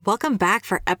Welcome back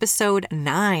for episode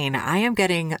 9. I am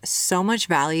getting so much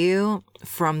value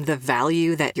from the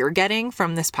value that you're getting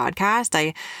from this podcast.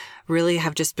 I really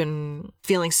have just been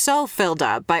feeling so filled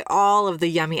up by all of the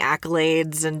yummy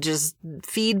accolades and just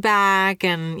feedback.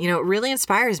 And, it really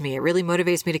inspires me. It really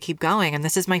motivates me to keep going. And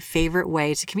this is my favorite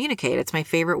way to communicate. It's my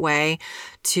favorite way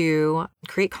to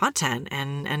create content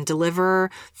and deliver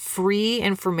free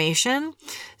information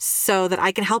so that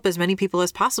I can help as many people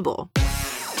as possible.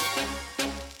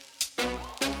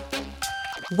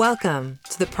 Welcome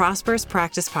to the Prosperous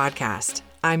Practice Podcast.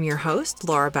 I'm your host,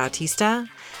 Laura Bautista,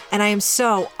 and I am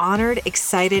so honored,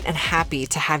 excited, and happy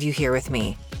to have you here with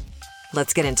me.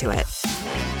 Let's get into it.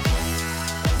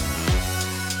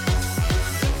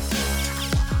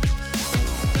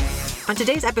 On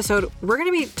today's episode, we're going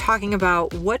to be talking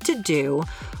about what to do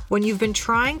when you've been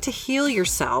trying to heal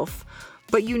yourself,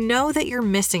 but you know that you're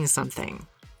missing something.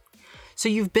 So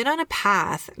you've been on a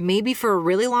path, maybe for a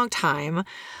really long time,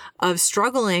 of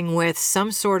struggling with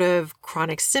some sort of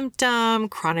chronic symptom,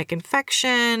 chronic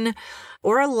infection,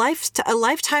 or a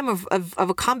lifetime of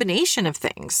a combination of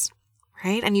things,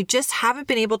 right? And you just haven't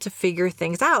been able to figure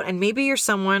things out. And maybe you're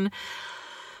someone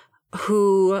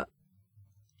who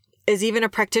is even a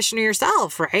practitioner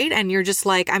yourself, right? And you're just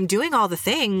like, I'm doing all the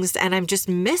things and I'm just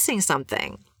missing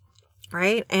something,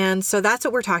 right? And so that's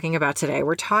what we're talking about today.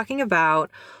 We're talking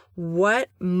about what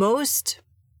most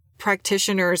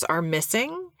practitioners are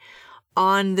missing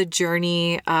on the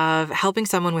journey of helping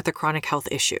someone with a chronic health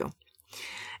issue.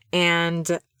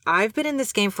 And I've been in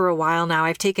this game for a while now.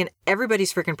 I've taken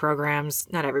everybody's freaking programs,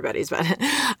 not everybody's, but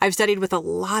I've studied with a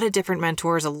lot of different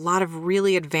mentors, a lot of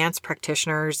really advanced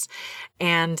practitioners.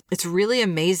 And it's really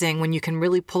amazing when you can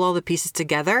really pull all the pieces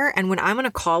together. And when I'm on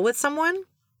a call with someone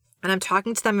and I'm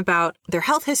talking to them about their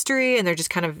health history and they're just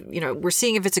kind of, we're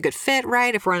seeing if it's a good fit,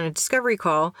 right? If we're on a discovery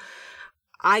call,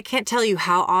 I can't tell you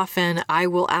how often I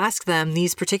will ask them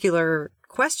these particular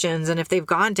questions. And if they've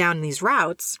gone down these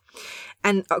routes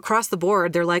and across the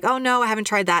board, they're like, oh, no, I haven't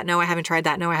tried that. No, I haven't tried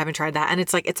that. No, I haven't tried that. And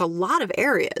it's like, it's a lot of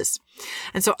areas.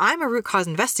 And so I'm a root cause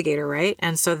investigator, right?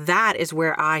 And so that is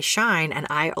where I shine. And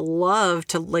I love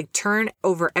to turn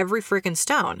over every freaking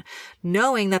stone,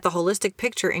 knowing that the holistic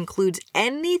picture includes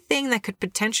anything that could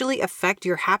potentially affect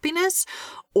your happiness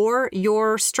or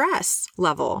your stress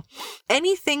level.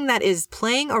 Anything that is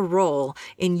playing a role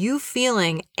in you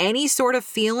feeling any sort of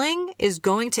feeling is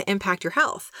going to impact your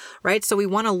health, right? So we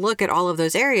want to look at all of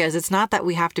those areas. It's not that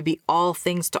we have to be all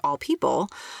things to all people,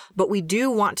 but we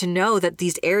do want to know that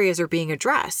these areas are being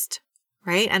addressed,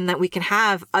 right? And that we can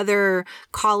have other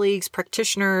colleagues,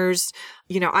 practitioners.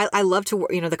 I love to,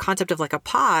 the concept of like a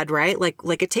pod, right?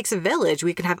 Like it takes a village.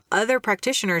 We can have other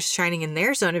practitioners shining in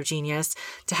their zone of genius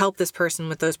to help this person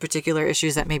with those particular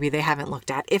issues that maybe they haven't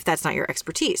looked at, if that's not your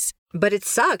expertise. But it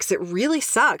sucks. It really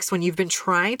sucks when you've been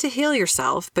trying to heal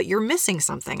yourself, but you're missing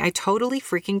something. I totally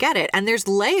freaking get it. And there's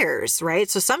layers, right?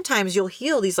 So sometimes you'll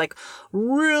heal these like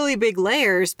really big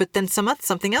layers, but then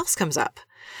something else comes up.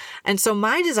 And so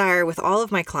my desire with all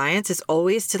of my clients is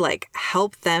always to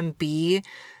help them be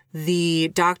the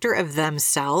doctor of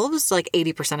themselves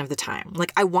 80% of the time.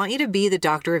 I want you to be the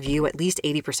doctor of you at least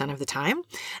 80% of the time.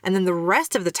 And then the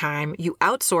rest of the time you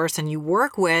outsource and you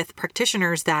work with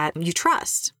practitioners that you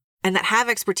trust and that have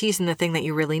expertise in the thing that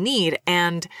you really need.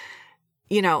 And,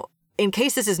 in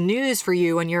case this is news for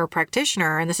you and you're a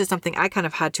practitioner, and this is something I kind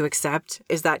of had to accept,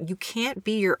 is that you can't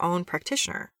be your own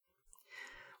practitioner.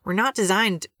 We're not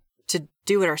designed to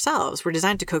do it ourselves. We're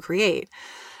designed to co-create.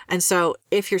 And so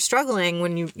if you're struggling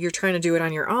when you're trying to do it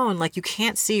on your own, you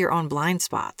can't see your own blind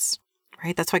spots,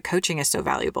 right? That's why coaching is so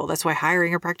valuable. That's why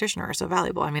hiring a practitioner is so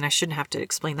valuable. I mean, I shouldn't have to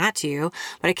explain that to you,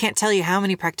 but I can't tell you how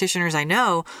many practitioners I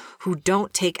know who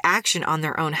don't take action on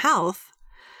their own health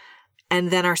and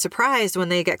then are surprised when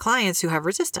they get clients who have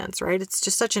resistance, right? It's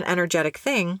just such an energetic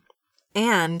thing.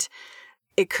 And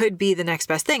it could be the next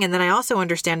best thing. And then I also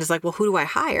understand is well, who do I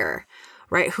hire?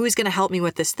 Right? Who's going to help me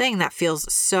with this thing that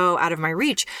feels so out of my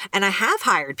reach? And I have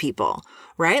hired people,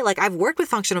 right? I've worked with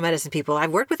functional medicine people.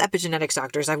 I've worked with epigenetics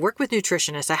doctors. I've worked with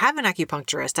nutritionists. I have an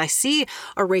acupuncturist. I see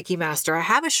a Reiki master. I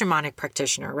have a shamanic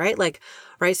practitioner, right?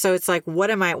 Right. So it's what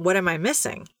am I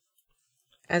missing?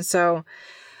 And so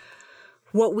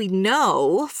what we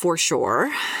know for sure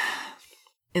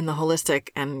in the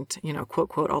holistic and, quote,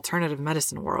 quote, alternative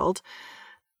medicine world,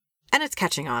 and it's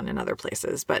catching on in other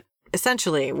places, but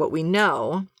essentially what we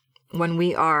know when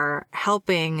we are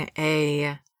helping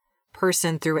a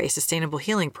person through a sustainable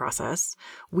healing process,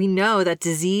 we know that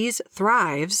disease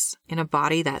thrives in a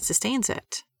body that sustains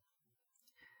it.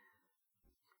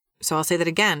 So I'll say that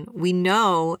again. We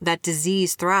know that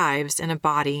disease thrives in a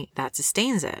body that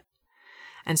sustains it.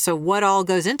 And so what all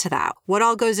goes into that? What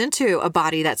all goes into a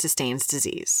body that sustains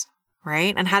disease?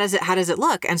 Right? And how does it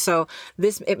look? And so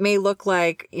it may look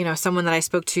like, someone that I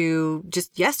spoke to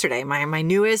just yesterday, my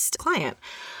newest client.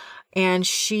 And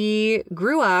she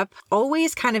grew up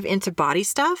always kind of into body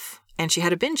stuff, and she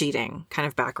had a binge eating kind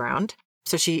of background.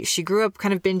 So she grew up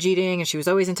kind of binge eating, and she was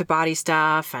always into body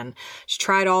stuff, and she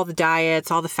tried all the diets,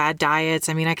 all the fad diets.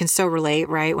 I mean, I can so relate,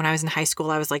 right? When I was in high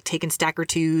school, I was like taking Stacker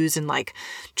 2s and like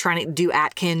trying to do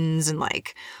Atkins and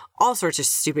like all sorts of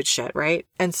stupid shit, right?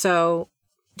 And so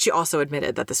she also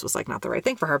admitted that this was like not the right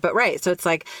thing for her, but right. So it's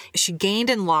like she gained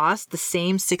and lost the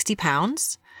same 60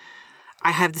 pounds.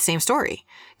 I have the same story.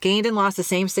 Gained and lost the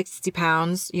same 60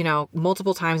 pounds,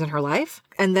 multiple times in her life.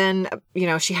 And then,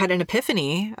 she had an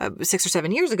epiphany 6 or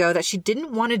 7 years ago that she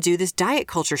didn't want to do this diet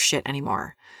culture shit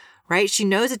anymore, right? She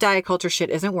knows that diet culture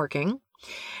shit isn't working.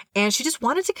 And she just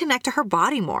wanted to connect to her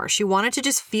body more. She wanted to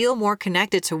just feel more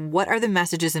connected to what are the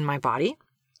messages in my body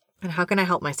and how can I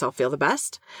help myself feel the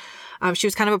best? She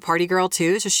was kind of a party girl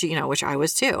too. So she, which I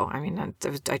was too. I mean,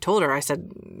 I told her, I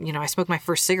said, I smoked my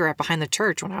first cigarette behind the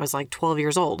church when I was like 12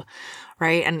 years old.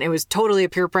 Right. And it was totally a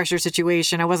peer pressure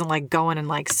situation. I wasn't like going and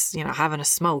like, having a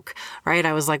smoke. Right.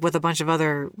 I was like with a bunch of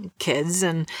other kids,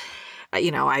 and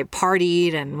I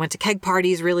partied and went to keg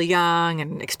parties really young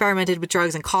and experimented with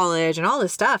drugs in college and all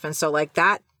this stuff. And so like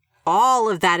that, all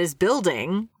of that is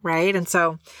building, right? And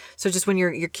so just when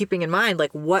you're keeping in mind,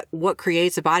 like what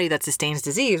creates a body that sustains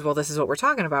disease? Well, this is what we're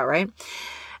talking about, right?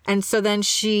 And so then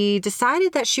she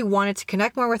decided that she wanted to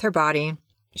connect more with her body.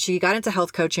 She got into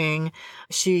health coaching.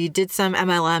 She did some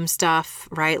MLM stuff,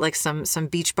 right? Like some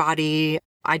Beachbody.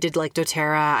 I did like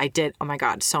doTERRA. Oh my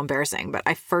God, so embarrassing. But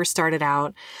I first started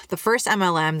out, the first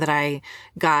MLM that I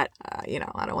got, I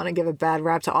don't want to give a bad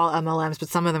rap to all MLMs, but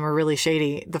some of them are really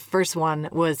shady. The first one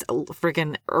was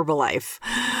freaking Herbalife.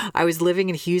 I was living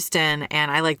in Houston, and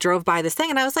I like drove by this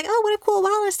thing, and I was like, oh, what a cool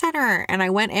wellness center. And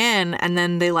I went in, and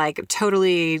then they like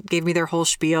totally gave me their whole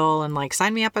spiel and like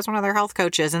signed me up as one of their health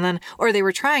coaches. And then, or they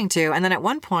were trying to. And then at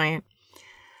one point,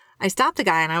 I stopped the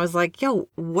guy and I was like, yo,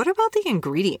 what about the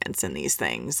ingredients in these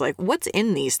things? Like, what's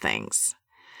in these things?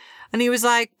 And he was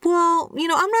like, well,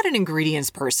 I'm not an ingredients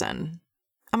person.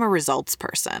 I'm a results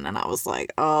person. And I was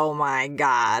like, oh my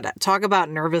God, talk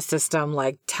about nervous system,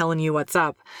 like telling you what's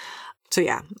up. So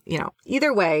yeah,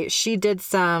 either way, she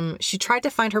tried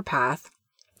to find her path.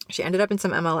 She ended up in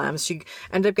some MLMs. She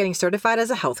ended up getting certified as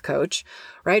a health coach,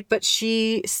 right? But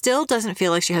she still doesn't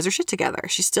feel like she has her shit together.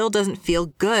 She still doesn't feel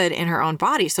good in her own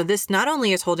body. So this not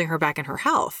only is holding her back in her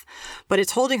health, but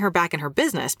it's holding her back in her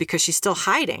business because she's still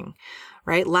hiding,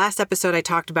 right? Last episode, I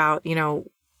talked about,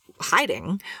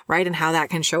 hiding, right? And how that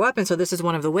can show up. And so this is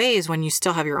one of the ways when you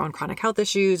still have your own chronic health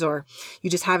issues, or you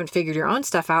just haven't figured your own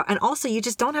stuff out. And also you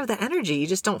just don't have the energy. You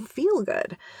just don't feel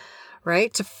good,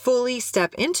 right? To fully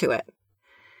step into it.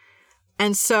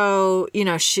 And so,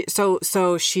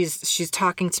 she's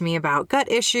talking to me about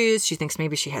gut issues. She thinks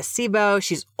maybe she has SIBO.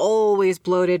 She's always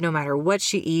bloated no matter what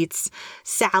she eats.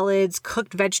 Salads,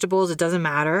 cooked vegetables, it doesn't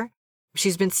matter.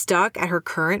 She's been stuck at her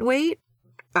current weight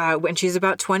when she's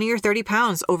about 20 or 30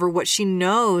 pounds over what she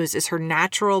knows is her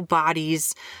natural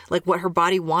body's, like what her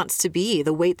body wants to be,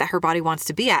 the weight that her body wants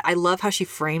to be at. I love how she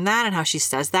framed that and how she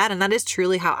says that. And that is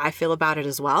truly how I feel about it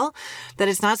as well. That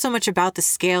it's not so much about the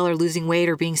scale or losing weight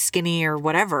or being skinny or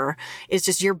whatever. It's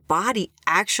just your body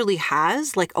actually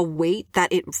has like a weight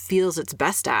that it feels its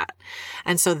best at.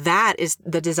 And so that is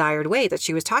the desired weight that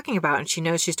she was talking about. And she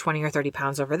knows she's 20 or 30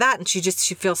 pounds over that. And she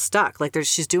feels stuck. Like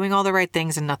she's doing all the right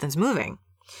things and nothing's moving.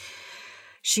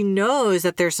 She knows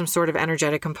that there's some sort of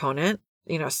energetic component,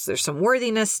 there's some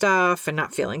worthiness stuff and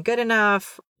not feeling good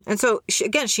enough. And so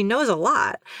she knows a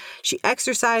lot. She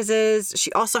exercises.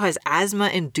 She also has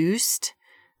exercise-induced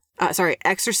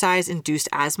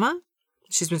asthma.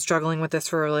 She's been struggling with this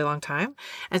for a really long time.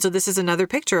 And so this is another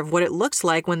picture of what it looks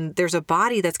like when there's a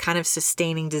body that's kind of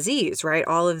sustaining disease, right?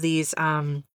 All of these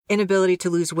inability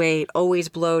to lose weight, always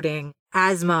bloating,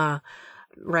 asthma,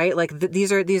 right? Like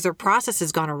these are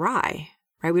processes gone awry.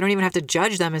 Right? We don't even have to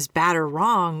judge them as bad or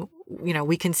wrong.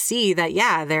 We can see that,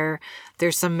 yeah,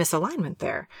 there's some misalignment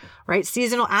there, right?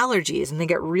 Seasonal allergies, and they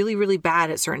get really, really bad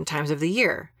at certain times of the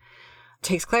year.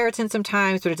 Takes Claritin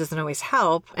sometimes, but it doesn't always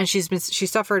help. And she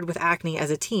suffered with acne as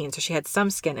a teen, so she had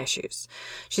some skin issues.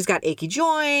 She's got achy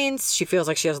joints. She feels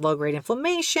like she has low-grade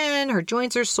inflammation. Her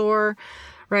joints are sore,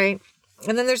 right?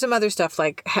 And then there's some other stuff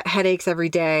like headaches every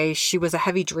day. She was a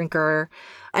heavy drinker.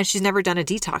 And she's never done a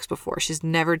detox before. She's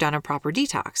never done a proper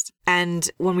detox. And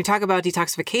when we talk about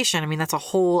detoxification, I mean, that's a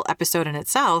whole episode in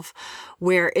itself,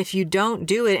 where if you don't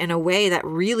do it in a way that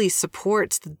really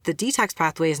supports the detox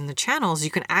pathways and the channels,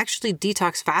 you can actually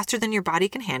detox faster than your body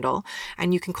can handle,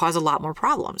 and you can cause a lot more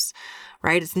problems,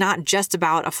 right? It's not just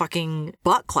about a fucking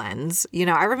butt cleanse. You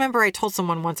know, I remember I told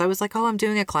someone once, I was like, oh, I'm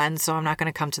doing a cleanse, so I'm not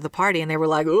going to come to the party. And they were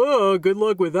like, oh, good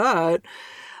luck with that.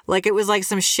 Like it was like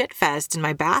some shit fest in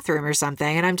my bathroom or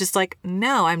something. And I'm just like,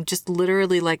 no, I'm just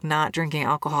literally like not drinking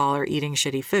alcohol or eating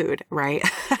shitty food. Right.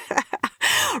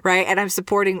 Right. And I'm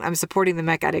supporting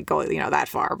the I didn't go, that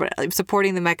far, but I'm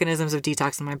supporting the mechanisms of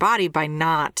detoxing my body by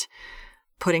not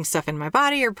putting stuff in my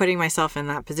body or putting myself in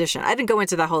that position. I didn't go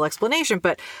into that whole explanation,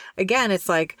 but again, it's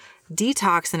like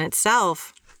detox in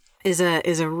itself is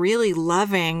a really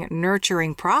loving,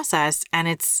 nurturing process, and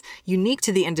it's unique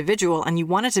to the individual, and you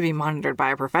want it to be monitored by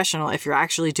a professional if you're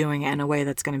actually doing it in a way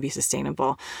that's going to be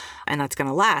sustainable and that's going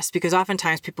to last. Because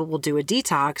oftentimes people will do a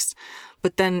detox,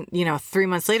 but then, 3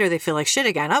 months later they feel like shit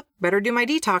again. Oh, better do my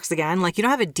detox again. Like you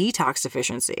don't have a detox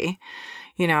deficiency.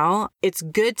 It's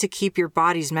good to keep your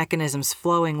body's mechanisms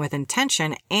flowing with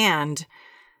intention, and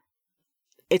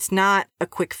it's not a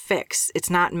quick fix.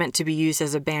 It's not meant to be used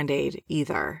as a Band-Aid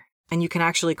either. And you can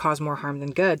actually cause more harm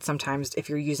than good sometimes if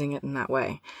you're using it in that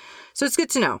way. So it's good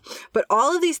to know. But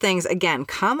all of these things, again,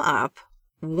 come up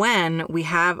when we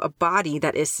have a body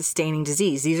that is sustaining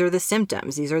disease. These are the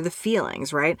symptoms. These are the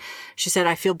feelings, right? She said,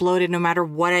 I feel bloated no matter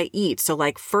what I eat. So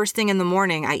like first thing in the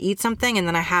morning, I eat something and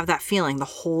then I have that feeling the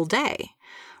whole day,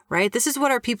 right? This is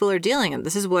what our people are dealing with.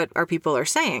 This is what our people are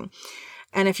saying.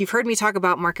 And if you've heard me talk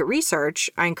about market research,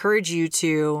 I encourage you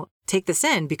to take this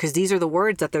in because these are the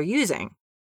words that they're using.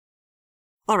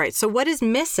 All right, so what is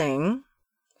missing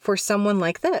for someone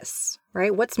like this,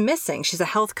 right? What's missing? She's a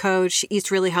health coach. She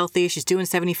eats really healthy. She's doing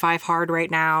 75 hard right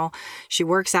now. She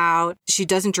works out. She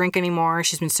doesn't drink anymore.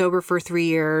 She's been sober for 3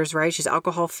 years, right? She's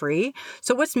alcohol free.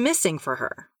 So what's missing for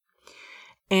her?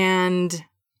 And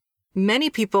many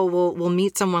people will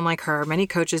meet someone like her, many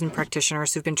coaches and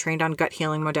practitioners who've been trained on gut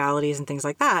healing modalities and things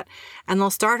like that, and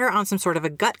they'll start her on some sort of a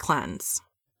gut cleanse,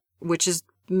 which is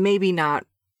maybe not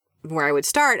where I would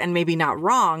start and maybe not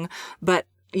wrong, but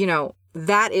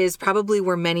that is probably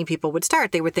where many people would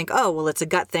start. They would think, oh, well, it's a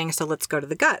gut thing, so let's go to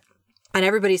the gut. And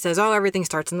everybody says, oh, everything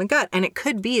starts in the gut. And it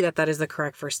could be that is the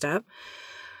correct first step.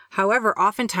 However,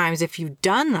 oftentimes if you've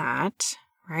done that,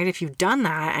 right, if you've done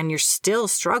that and you're still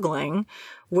struggling,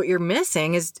 what you're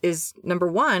missing is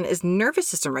number one is nervous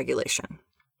system regulation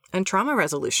and trauma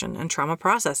resolution and trauma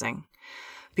processing,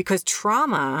 because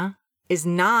trauma is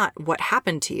not what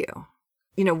happened to you.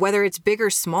 Whether it's big or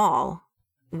small,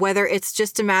 whether it's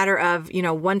just a matter of,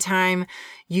 one time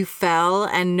you fell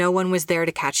and no one was there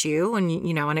to catch you and,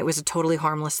 and it was a totally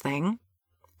harmless thing,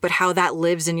 but how that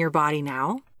lives in your body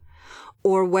now,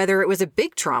 or whether it was a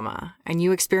big trauma and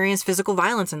you experienced physical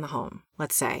violence in the home,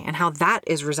 let's say, and how that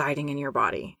is residing in your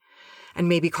body and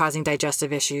maybe causing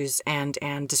digestive issues and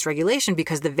dysregulation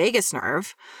because the vagus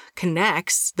nerve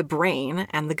connects the brain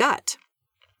and the gut.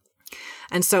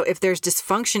 And so if there's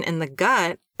dysfunction in the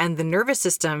gut and the nervous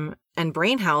system and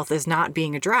brain health is not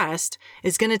being addressed,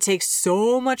 it's going to take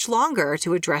so much longer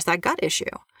to address that gut issue.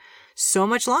 So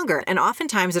much longer. And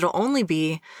oftentimes it'll only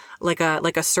be like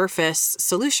a surface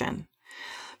solution,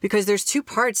 because there's two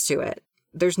parts to it.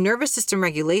 There's nervous system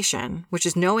regulation, which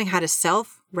is knowing how to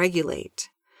self-regulate,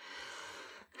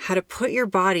 how to put your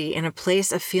body in a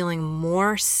place of feeling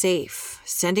more safe,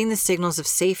 sending the signals of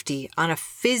safety on a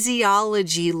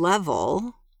physiology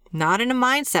level, not in a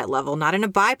mindset level, not in a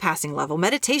bypassing level.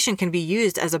 Meditation can be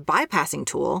used as a bypassing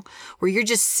tool where you're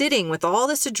just sitting with all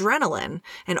this adrenaline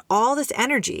and all this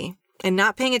energy and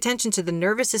not paying attention to the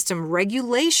nervous system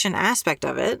regulation aspect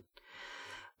of it.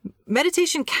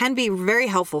 Meditation can be very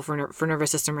helpful for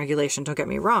nervous system regulation, don't get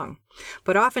me wrong.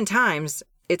 But oftentimes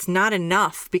it's not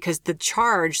enough because the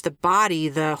charge, the body,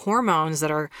 the hormones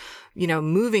that are,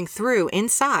 moving through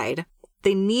inside,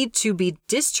 they need to be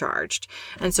discharged.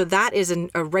 And so that is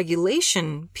a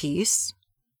regulation piece,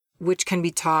 which can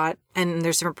be taught. And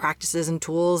there's different practices and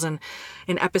tools. And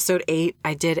in episode 8,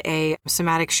 I did a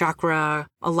somatic chakra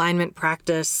alignment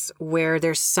practice where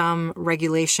there's some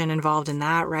regulation involved in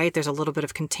that, right? There's a little bit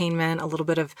of containment, a little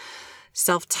bit of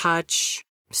self-touch,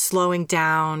 slowing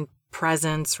down,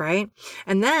 presence, right?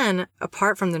 And then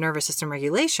apart from the nervous system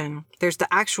regulation, there's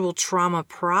the actual trauma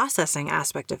processing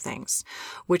aspect of things,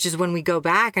 which is when we go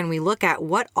back and we look at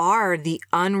what are the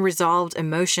unresolved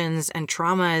emotions and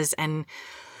traumas and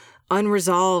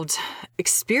unresolved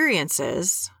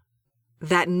experiences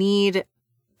that need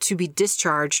to be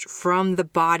discharged from the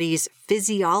body's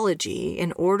physiology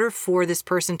in order for this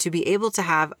person to be able to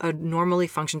have a normally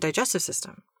functioning digestive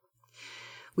system.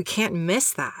 We can't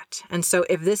miss that. And so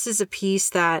if this is a piece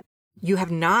that you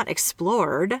have not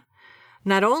explored,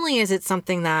 not only is it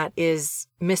something that is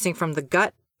missing from the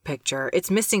gut picture, it's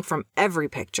missing from every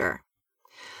picture.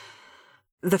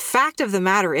 The fact of the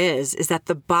matter is that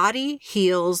the body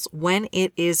heals when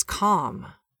it is calm.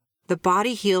 The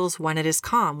body heals when it is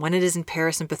calm, when it is in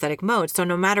parasympathetic mode. So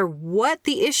no matter what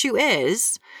the issue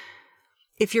is,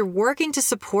 if you're working to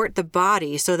support the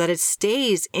body so that it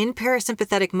stays in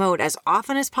parasympathetic mode as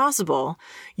often as possible,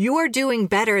 you are doing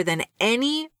better than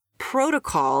any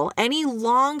protocol, any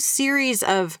long series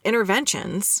of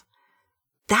interventions.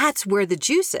 That's where the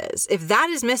juice is. If that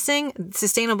is missing,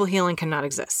 sustainable healing cannot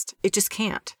exist. It just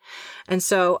can't. And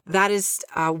so that is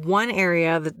one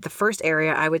area, the first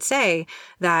area I would say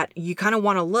that you kind of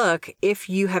want to look if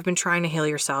you have been trying to heal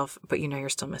yourself, but you know you're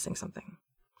still missing something.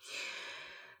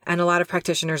 And a lot of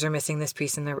practitioners are missing this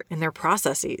piece in their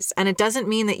processes. And it doesn't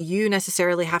mean that you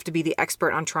necessarily have to be the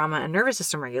expert on trauma and nervous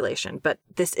system regulation, but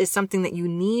this is something that you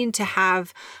need to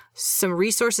have some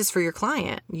resources for your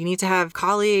client. You need to have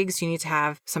colleagues, you need to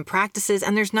have some practices,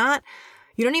 and you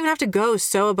don't even have to go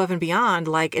so above and beyond,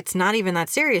 like it's not even that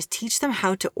serious. Teach them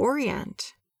how to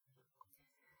orient.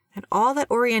 And all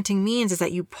that orienting means is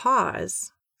that you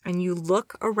pause and you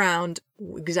look around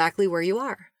exactly where you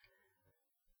are.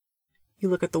 You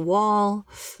look at the wall,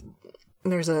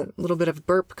 and there's a little bit of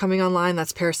burp coming online.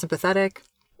 That's parasympathetic.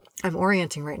 I'm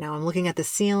orienting right now. I'm looking at the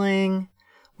ceiling,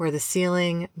 where the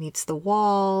ceiling meets the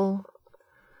wall.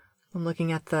 I'm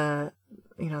looking at the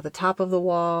top of the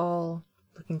wall,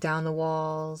 looking down the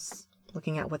walls,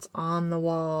 looking at what's on the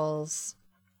walls,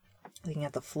 looking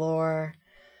at the floor,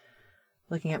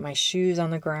 looking at my shoes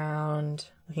on the ground,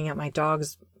 looking at my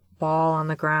dog's ball on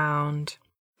the ground,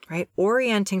 right?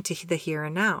 Orienting to the here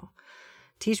and now.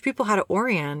 Teach people how to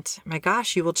orient. My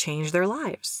gosh, you will change their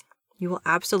lives. You will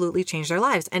absolutely change their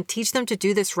lives. And teach them to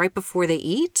do this right before they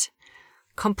eat.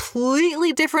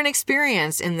 Completely different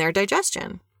experience in their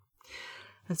digestion.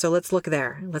 And so let's look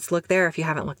there. Let's look there if you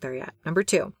haven't looked there yet. Number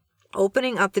 2,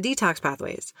 opening up the detox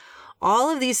pathways.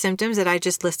 All of these symptoms that I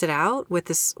just listed out with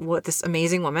this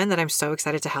amazing woman that I'm so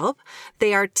excited to help,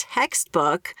 they are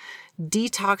textbook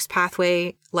detox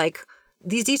pathway,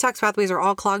 these detox pathways are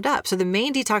all clogged up. So the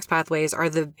main detox pathways are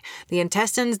the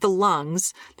intestines, the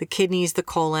lungs, the kidneys, the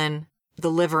colon,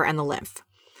 the liver, and the lymph,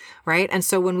 right? And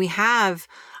so when we have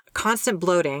constant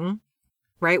bloating,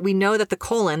 right, we know that the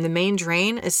colon, the main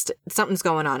drain, something's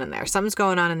going on in there. Something's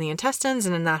going on in the intestines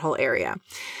and in that whole area.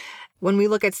 When we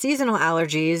look at seasonal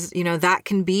allergies, that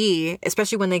can be,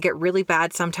 especially when they get really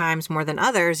bad sometimes more than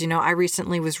others. I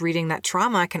recently was reading that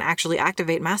trauma can actually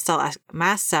activate mast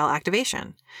cell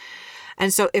activation.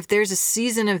 And so if there's a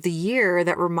season of the year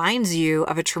that reminds you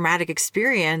of a traumatic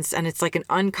experience and it's like an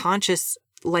unconscious,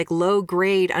 low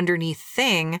grade underneath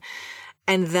thing,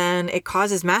 and then it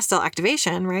causes mast cell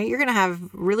activation, right? You're going to have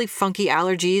really funky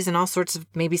allergies and all sorts of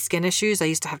maybe skin issues. I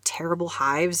used to have terrible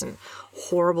hives and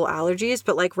horrible allergies,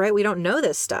 but right, we don't know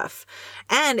this stuff.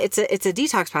 And it's a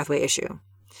detox pathway issue.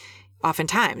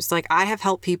 Oftentimes, I have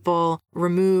helped people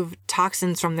remove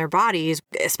toxins from their bodies,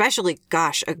 especially,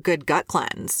 a good gut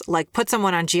cleanse. Put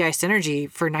someone on GI Synergy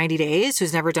for 90 days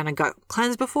who's never done a gut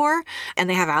cleanse before and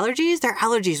they have allergies, their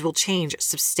allergies will change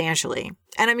substantially.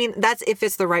 And I mean, that's if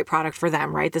it's the right product for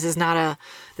them, right? This is not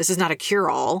a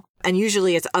cure-all. And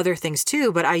usually it's other things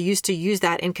too, but I used to use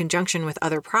that in conjunction with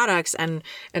other products and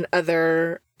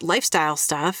other lifestyle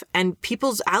stuff, and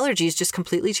people's allergies just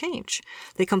completely change.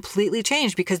 They completely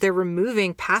change because they're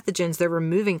removing pathogens, they're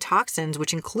removing toxins,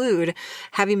 which include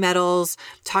heavy metals,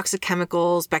 toxic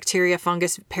chemicals, bacteria,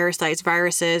 fungus, parasites,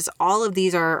 viruses. All of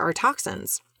these are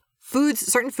toxins.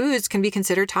 Certain foods can be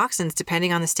considered toxins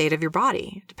depending on the state of your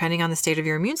body, depending on the state of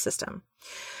your immune system.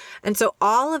 And so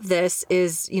all of this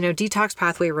is, detox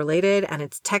pathway related, and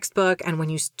it's textbook. And when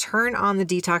you turn on the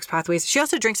detox pathways, she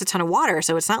also drinks a ton of water.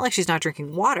 So it's not like she's not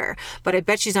drinking water, but I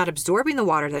bet she's not absorbing the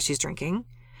water that she's drinking.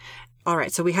 All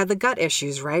right. So we have the gut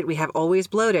issues, right? We have always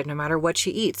bloated no matter what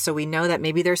she eats. So we know that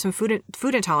maybe there's some food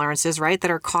intolerances, right? That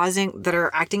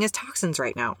are acting as toxins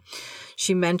right now.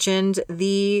 She mentioned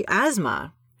the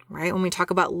asthma, right? When we talk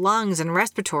about lungs and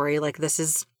respiratory, this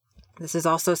is This is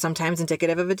also sometimes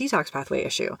indicative of a detox pathway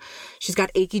issue. She's got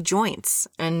achy joints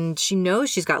and she knows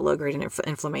she's got low-grade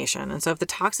inflammation. And so if the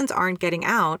toxins aren't getting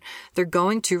out, they're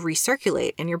going to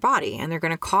recirculate in your body and they're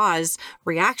going to cause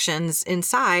reactions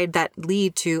inside that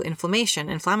lead to inflammation,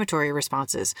 inflammatory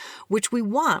responses, which we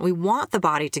want. We want the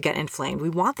body to get inflamed. We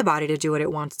want the body to do what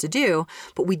it wants to do,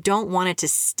 but we don't want it to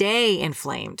stay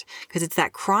inflamed because it's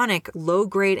that chronic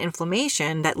low-grade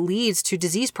inflammation that leads to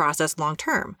disease process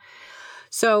long-term.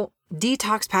 So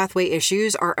detox pathway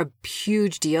issues are a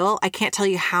huge deal. I can't tell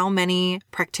you how many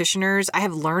practitioners I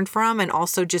have learned from and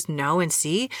also just know and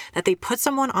see that they put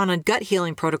someone on a gut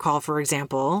healing protocol, for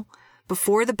example,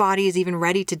 before the body is even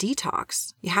ready to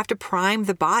detox. You have to prime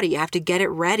the body. You have to get it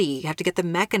ready. You have to get the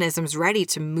mechanisms ready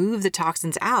to move the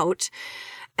toxins out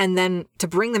and then to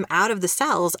bring them out of the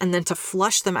cells and then to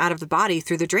flush them out of the body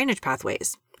through the drainage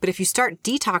pathways. But if you start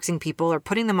detoxing people or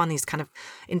putting them on these kind of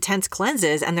intense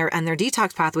cleanses and their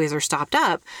detox pathways are stopped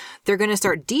up, they're going to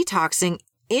start detoxing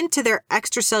into their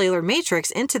extracellular matrix,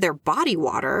 into their body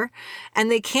water, and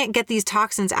they can't get these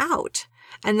toxins out.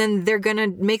 And then they're going to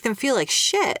make them feel like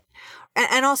shit.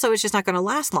 And also it's just not going to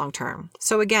last long term.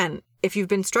 So again, if you've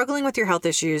been struggling with your health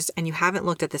issues and you haven't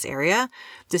looked at this area,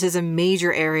 this is a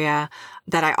major area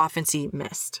that I often see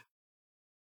missed.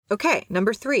 Okay,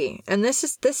 number 3, and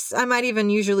this I might even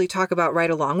usually talk about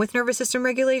right along with nervous system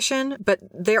regulation, but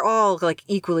they're all like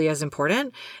equally as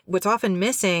important. What's often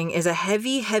missing is a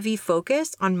heavy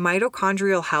focus on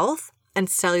mitochondrial health and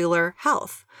cellular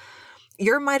health.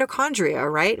 Your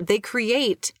mitochondria, right? They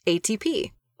create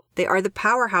ATP. They are the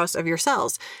powerhouse of your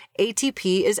cells.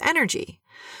 ATP is energy.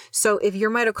 So if your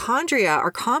mitochondria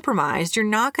are compromised, you're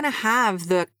not going to have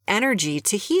the energy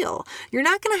to heal. You're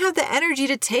not going to have the energy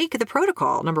to take the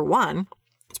protocol. Number one,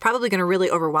 it's probably going to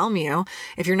really overwhelm you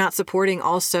if you're not supporting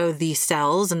also the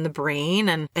cells and the brain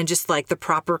and just like the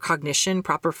proper cognition,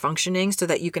 proper functioning so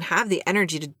that you can have the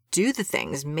energy to do the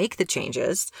things, make the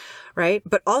changes, right?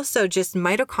 But also just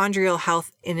mitochondrial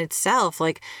health in itself,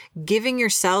 like giving your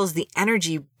cells the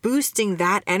energy, boosting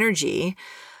that energy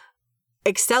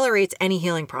accelerates any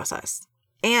healing process.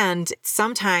 And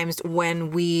sometimes when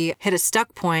we hit a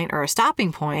stuck point or a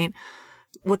stopping point,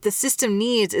 what the system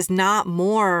needs is not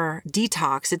more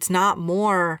detox. It's not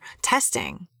more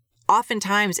testing.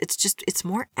 Oftentimes it's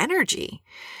more energy.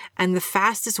 And the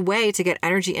fastest way to get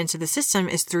energy into the system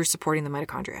is through supporting the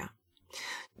mitochondria.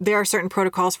 There are certain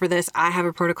protocols for this. I have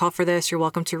a protocol for this. You're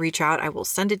welcome to reach out. I will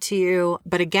send it to you.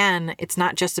 But again, it's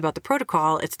not just about the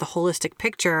protocol. It's the holistic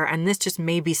picture. And this just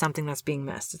may be something that's being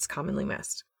missed. It's commonly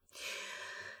missed.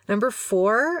 Number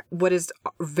 4, what is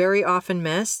very often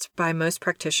missed by most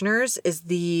practitioners is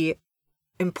the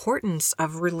importance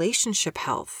of relationship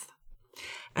health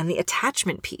and the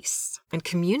attachment piece and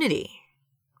community,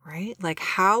 right? Like,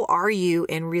 how are you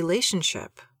in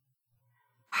relationship?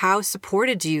 How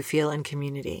supported do you feel in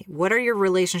community? What are your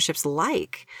relationships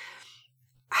like?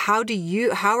 How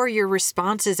are your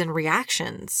responses and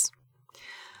reactions?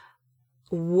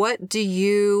 What do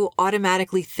you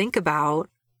automatically think about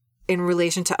in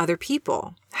relation to other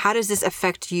people? How does this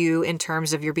affect you in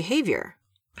terms of your behavior?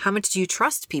 How much do you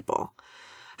trust people?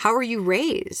 How were you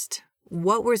raised?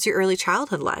 What was your early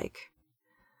childhood like?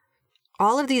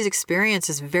 All of these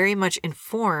experiences very much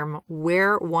inform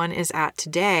where one is at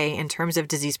today in terms of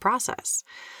disease process.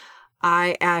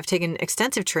 I have taken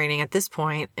extensive training at this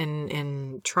point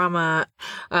in trauma,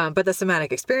 but the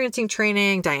somatic experiencing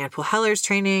training, Diane Poole-Heller's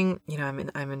training,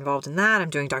 I'm involved in that. I'm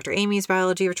doing Dr. Amy's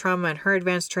biology of trauma and her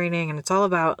advanced training. And it's all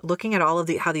about looking at all of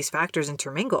how these factors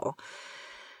intermingle.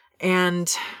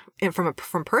 And from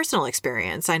personal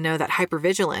experience, I know that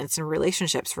hypervigilance in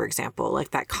relationships, for example, like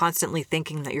that constantly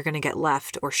thinking that you're going to get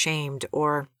left or shamed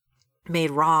or made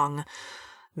wrong,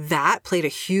 that played a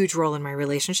huge role in my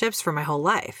relationships for my whole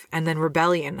life. And then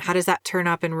rebellion, how does that turn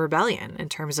up in rebellion in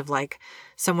terms of like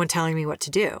someone telling me what to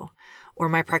do or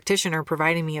my practitioner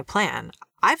providing me a plan?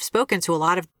 I've spoken to a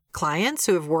lot of clients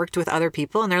who have worked with other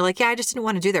people and they're like, yeah, I just didn't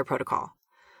want to do their protocol.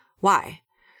 Why?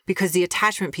 Because the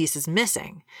attachment piece is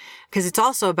missing. Because it's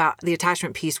also about the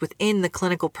attachment piece within the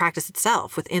clinical practice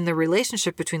itself, within the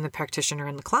relationship between the practitioner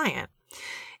and the client.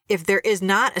 If there is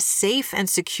not a safe and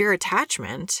secure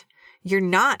attachment, you're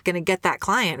not going to get that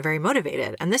client very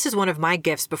motivated. And this is one of my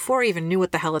gifts before I even knew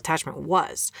what the hell attachment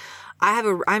was.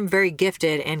 I'm very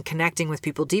gifted in connecting with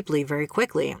people deeply very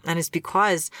quickly. And it's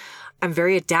because I'm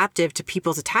very adaptive to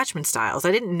people's attachment styles.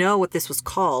 I didn't know what this was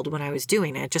called when I was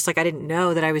doing it, just like I didn't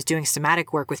know that I was doing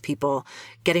somatic work with people,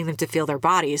 getting them to feel their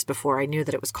bodies before I knew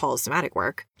that it was called somatic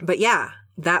work. But yeah,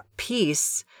 that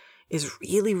piece is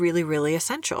really, really, really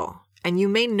essential. And you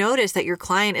may notice that your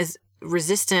client is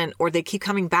resistant or they keep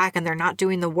coming back and they're not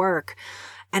doing the work.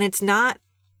 And it's not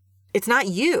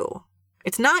you.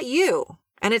 It's not you.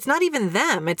 And it's not even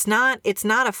them. It's not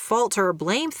a fault or a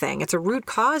blame thing. It's a root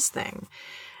cause thing.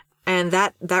 And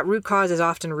that root cause is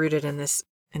often rooted in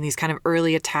these kind of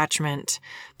early attachment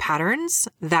patterns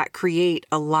that create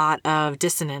a lot of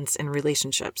dissonance in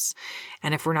relationships.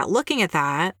 And if we're not looking at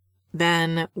that,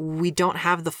 then we don't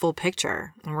have the full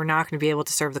picture and we're not going to be able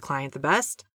to serve the client the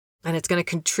best. And it's going to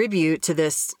contribute to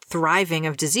this thriving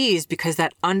of disease because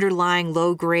that underlying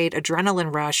low-grade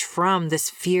adrenaline rush from this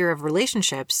fear of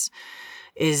relationships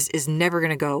is never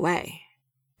going to go away.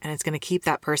 And it's going to keep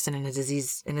that person in a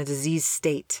disease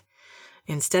state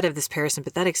instead of this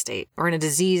parasympathetic state, or in a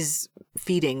disease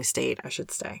feeding state, I should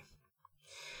say.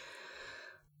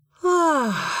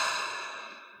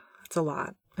 It's a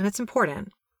lot, and it's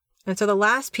important. And so the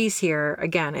last piece here,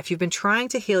 again, if you've been trying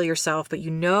to heal yourself, but you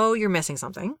know you're missing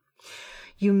something,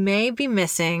 you may be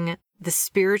missing the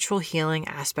spiritual healing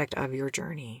aspect of your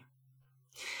journey.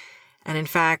 And in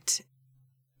fact,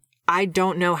 I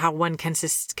don't know how one can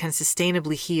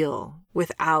sustainably heal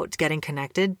without getting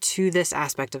connected to this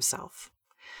aspect of self.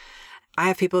 I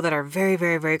have people that are very,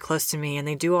 very, very close to me and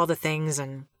they do all the things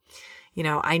and,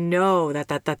 I know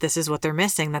that this is what they're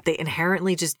missing, that they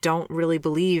inherently just don't really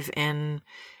believe in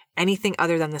anything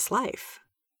other than this life.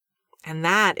 And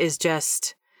that is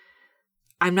just,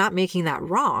 I'm not making that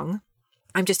wrong.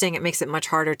 I'm just saying it makes it much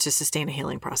harder to sustain a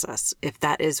healing process if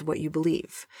that is what you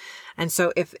believe. And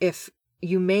so if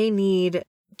you may need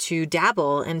to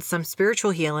dabble in some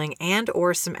spiritual healing and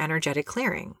or some energetic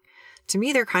clearing. To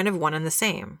me, they're kind of one and the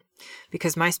same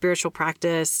because my spiritual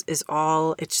practice is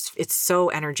it's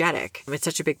so energetic. It's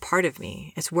such a big part of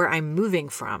me. It's where I'm moving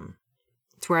from.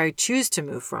 It's where I choose to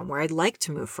move from, where I'd like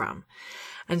to move from.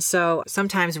 And so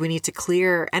sometimes we need to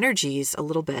clear energies a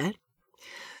little bit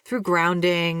through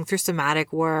grounding, through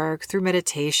somatic work, through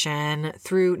meditation,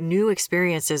 through new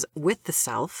experiences with the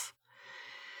self.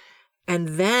 And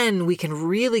then we can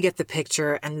really get the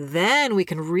picture, and then we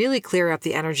can really clear up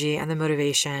the energy and the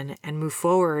motivation and move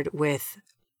forward with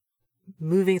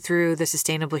moving through the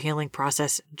sustainable healing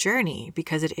process journey,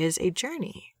 because it is a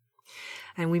journey.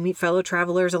 And we meet fellow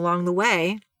travelers along the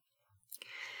way.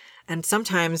 And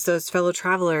sometimes those fellow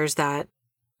travelers that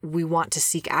we want to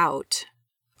seek out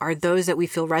are those that we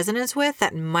feel resonance with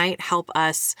that might help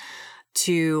us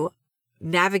to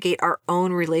navigate our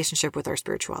own relationship with our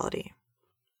spirituality.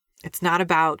 It's not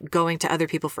about going to other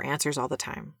people for answers all the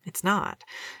time. It's not.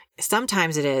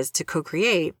 Sometimes it is to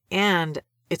co-create, and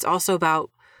it's also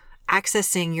about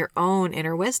accessing your own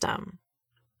inner wisdom,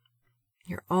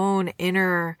 your own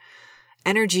inner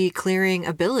energy clearing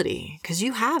ability, because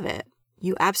you have it.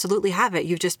 You absolutely have it.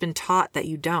 You've just been taught that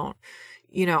you don't.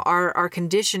 Our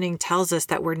conditioning tells us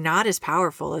that we're not as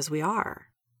powerful as we are.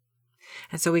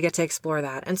 And so we get to explore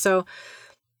that. And so,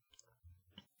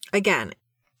 again,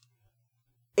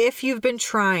 if you've been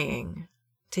trying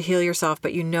to heal yourself,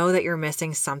 but you know that you're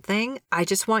missing something, I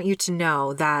just want you to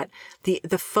know that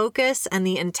the focus and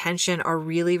the intention are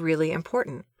really, really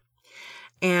important.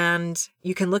 And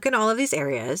you can look in all of these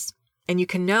areas and you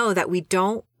can know that we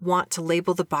don't want to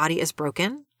label the body as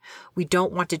broken. We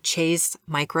don't want to chase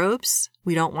microbes.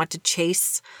 We don't want to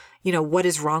chase, what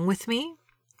is wrong with me?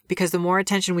 Because the more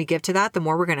attention we give to that, the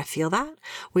more we're going to feel that.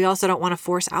 We also don't want to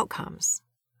force outcomes.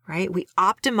 Right? We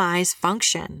optimize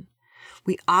function.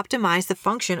 We optimize the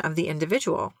function of the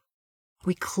individual.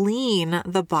 We clean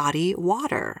the body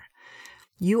water.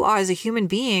 You as a human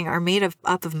being are made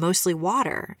up of mostly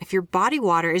water. If your body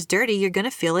water is dirty, you're going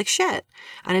to feel like shit.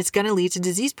 And it's going to lead to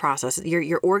disease process.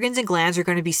 Your organs and glands are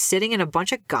going to be sitting in a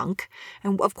bunch of gunk.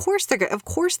 And of course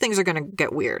things are going to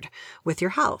get weird with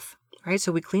your health. Right?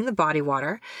 So we clean the body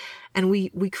water and we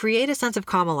create a sense of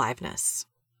calm aliveness.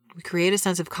 We create a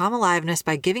sense of calm aliveness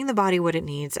by giving the body what it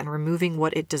needs and removing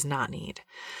what it does not need.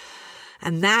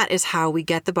 And that is how we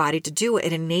get the body to do what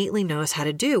it innately knows how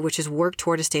to do, which is work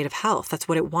toward a state of health. That's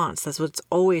what it wants. That's what it's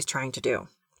always trying to do.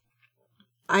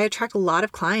 I attract a lot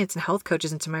of clients and health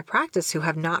coaches into my practice who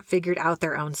have not figured out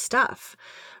their own stuff,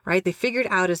 right? They figured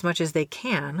out as much as they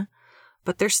can,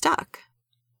 but they're stuck.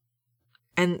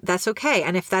 And that's okay.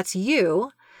 And if that's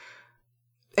you,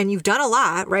 and you've done a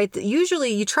lot, right? Usually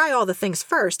you try all the things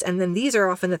first, and then these are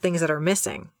often the things that are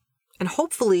missing. And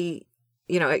hopefully,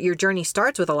 your journey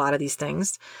starts with a lot of these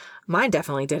things. Mine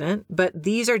definitely didn't, but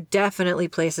these are definitely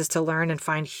places to learn and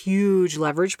find huge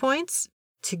leverage points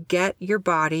to get your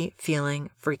body feeling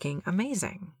freaking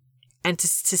amazing. And to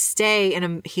stay in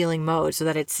a healing mode so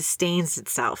that it sustains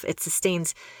itself. It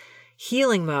sustains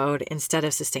healing mode instead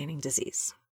of sustaining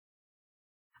disease.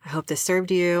 I hope this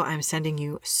served you. I'm sending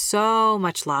you so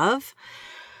much love.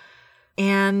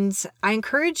 And I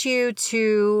encourage you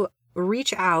to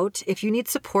reach out if you need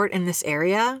support in this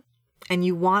area and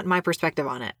you want my perspective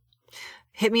on it.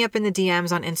 Hit me up in the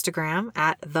DMs on Instagram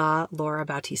at the Laura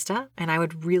Bautista, and I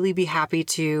would really be happy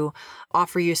to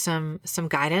offer you some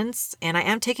guidance. And I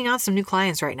am taking on some new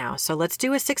clients right now. So let's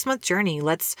do a 6-month journey.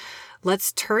 Let's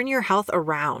turn your health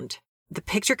around. The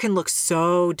picture can look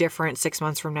so different 6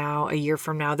 months from now, a year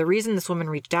from now. The reason this woman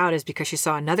reached out is because she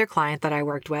saw another client that I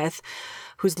worked with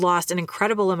who's lost an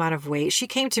incredible amount of weight. She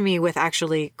came to me with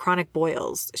actually chronic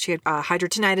boils. She had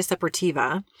hidradenitis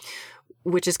suppurativa,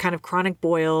 which is kind of chronic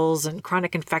boils and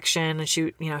chronic infection. And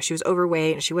she was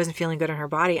overweight and she wasn't feeling good in her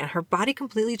body, and her body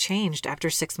completely changed after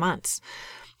 6 months.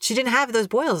 She didn't have those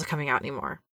boils coming out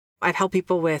anymore. I've helped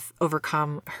people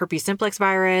overcome herpes simplex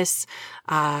virus,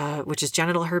 which is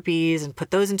genital herpes, and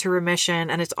put those into remission.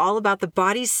 And it's all about the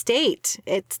body's state.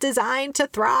 It's designed to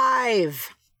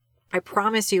thrive. I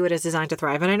promise you it is designed to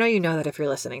thrive. And I know you know that if you're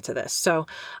listening to this. So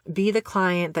be the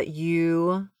client that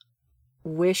you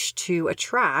wish to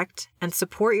attract and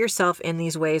support yourself in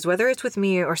these ways, whether it's with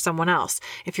me or someone else.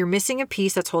 If you're missing a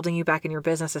piece that's holding you back in your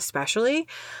business, especially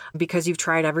because you've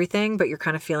tried everything, but you're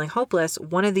kind of feeling hopeless,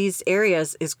 one of these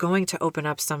areas is going to open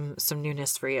up some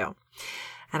newness for you.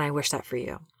 And I wish that for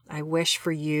you. I wish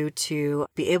for you to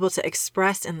be able to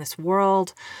express in this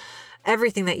world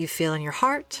everything that you feel in your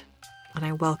heart. And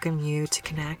I welcome you to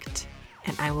connect.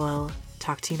 And I will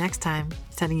talk to you next time.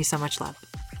 Sending you so much love.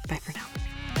 Bye for now.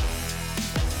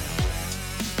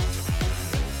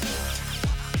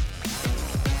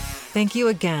 Thank you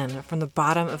again from the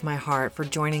bottom of my heart for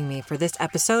joining me for this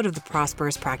episode of the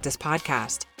Prosperous Practice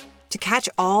Podcast. To catch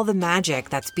all the magic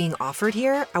that's being offered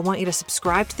here, I want you to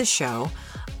subscribe to the show.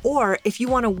 Or if you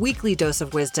want a weekly dose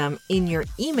of wisdom in your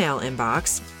email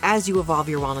inbox as you evolve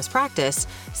your wellness practice,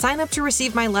 sign up to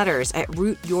receive my letters at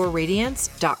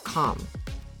rootyourradiance.com.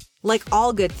 Like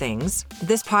all good things,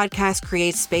 this podcast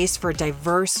creates space for a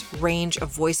diverse range of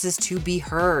voices to be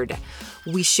heard.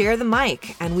 We share the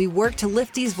mic and we work to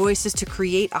lift these voices to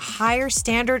create a higher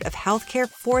standard of healthcare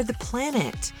for the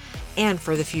planet and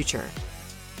for the future.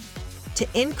 To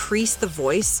increase the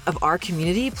voice of our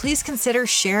community, please consider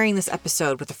sharing this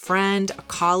episode with a friend, a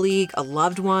colleague, a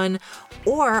loved one,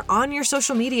 or on your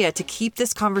social media to keep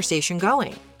this conversation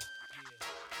going.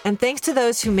 And thanks to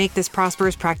those who make this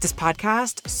Prosperous Practice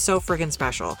podcast so friggin'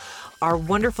 special. Our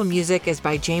wonderful music is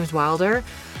by James Wilder,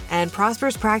 and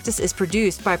Prosperous Practice is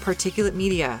produced by Particulate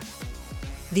Media.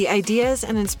 The ideas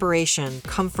and inspiration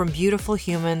come from beautiful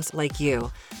humans like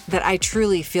you that I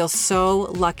truly feel so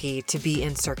lucky to be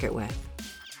in circuit with.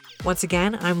 Once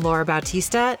again, I'm Laura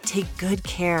Bautista. Take good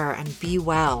care and be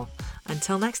well.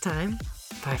 Until next time,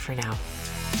 bye for now.